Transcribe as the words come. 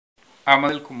I'm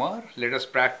Anil Kumar. Let us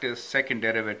practice second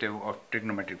derivative of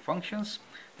trigonometric functions.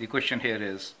 The question here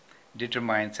is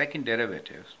determine second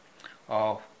derivative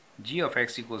of g of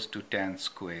x equals to tan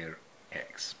square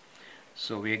x.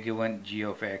 So we are given g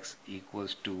of x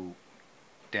equals to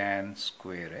tan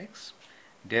square x.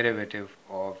 Derivative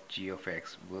of g of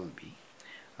x will be,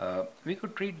 we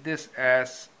could treat this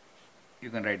as, you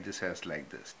can write this as like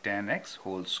this, tan x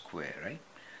whole square, right?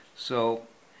 So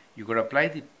you could apply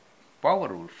the power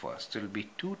rule first. So it will be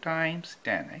 2 times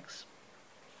tan x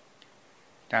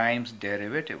times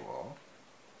derivative of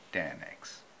tan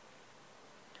x.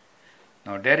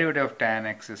 Now derivative of tan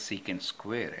x is secant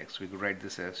square x. We could write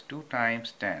this as 2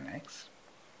 times tan x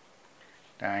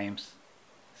times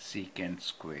secant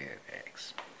square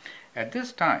x. At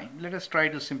this time, let us try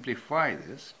to simplify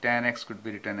this. Tan x could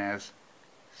be written as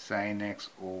sin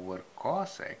x over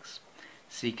cos x.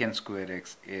 Secant square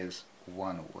x is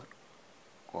 1 over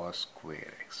cos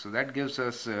square x. So that gives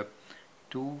us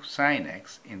 2 sin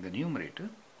x in the numerator,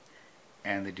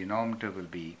 and the denominator will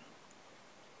be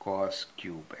cos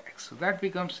cube x. So that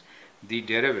becomes the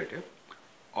derivative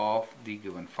of the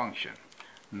given function.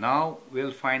 Now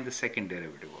we'll find the second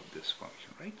derivative of this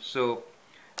function, right? So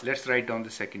let's write down the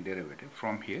second derivative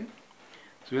from here.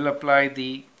 So we'll apply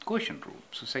the quotient rule.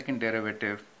 So second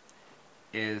derivative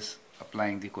is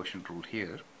applying the quotient rule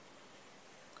here.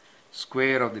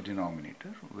 Square of the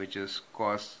denominator, which is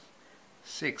cos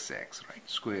 6x, right?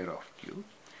 Square of cube.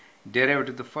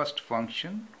 Derivative of the first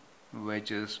function,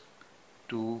 which is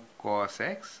 2 cos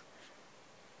x,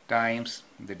 times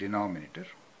the denominator,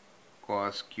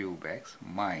 cos cube x,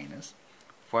 minus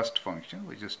first function,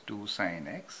 which is 2 sin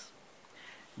x,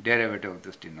 derivative of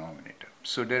this denominator.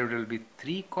 So derivative will be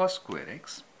 3 cos square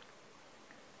x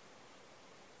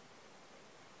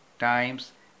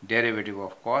times derivative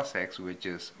of cos x, which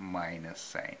is minus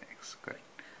sin x, correct?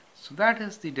 So that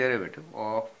is the derivative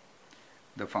of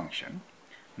the function.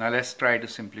 Now let's try to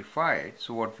simplify it.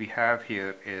 So what we have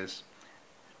here is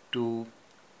 2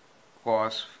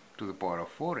 cos to the power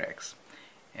of 4x,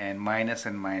 and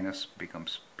minus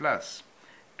becomes plus.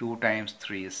 2 times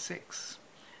 3 is 6,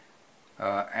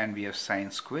 and we have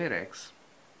sin square x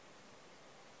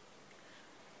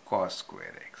cos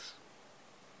square x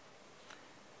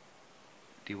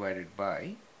divided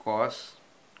by cos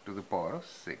to the power of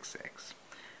 6x.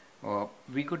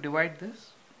 We could divide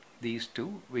these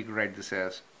two. We could write this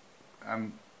as,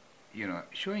 I'm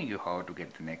showing you how to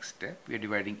get the next step. We are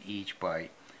dividing each by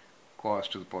cos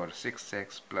to the power of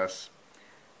 6x plus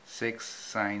 6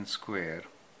 sin square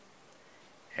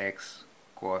x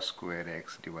cos square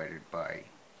x divided by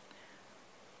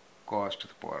cos to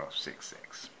the power of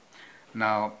 6x.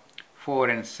 Now 4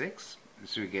 and 6,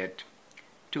 so we get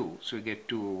 2. So we get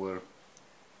 2 over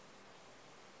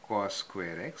cos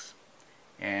square x,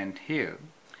 and here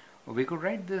we could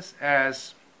write this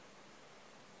as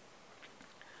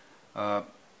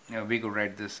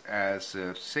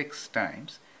 6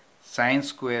 times sin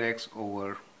square x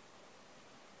over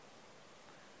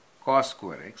cos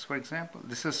square x, for example.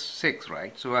 This is 6,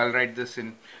 right? So I'll write this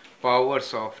in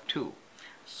powers of 2.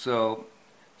 So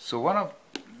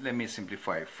let me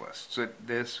simplify first. So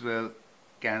this will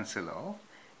cancel off,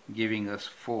 giving us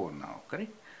 4 now,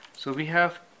 correct? So we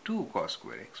have 2 cos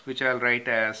square x, which I'll write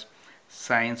as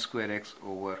sin square x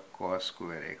over cos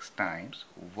square x times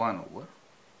 1 over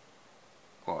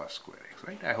cos square x,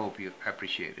 right? I hope you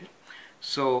appreciate it.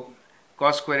 So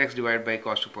cos square x divided by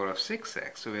cos to the power of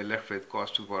 6x, so we're left with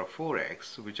cos to the power of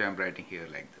 4x, which I'm writing here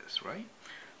like this, right?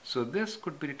 So this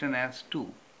could be written as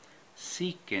 2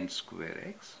 secant square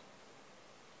x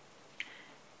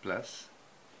plus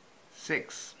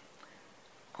 6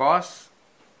 cos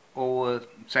over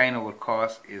sine over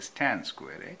cos is tan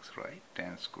square x, right?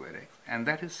 Tan square x, and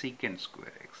that is secant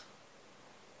square x.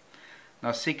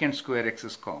 Now secant square x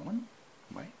is common,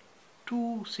 right?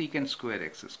 2 secant square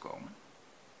x is common.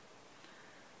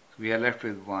 So we are left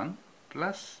with 1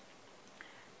 plus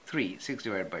 3, 6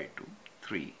 divided by 2,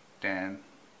 3 tan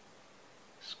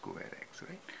square x,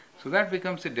 right? So that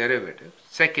becomes the derivative,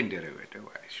 second derivative,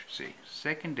 I should say,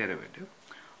 second derivative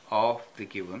of the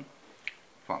given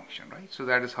function, right? So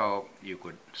that is how you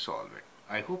could solve it.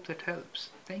 I hope that helps.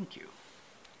 Thank you.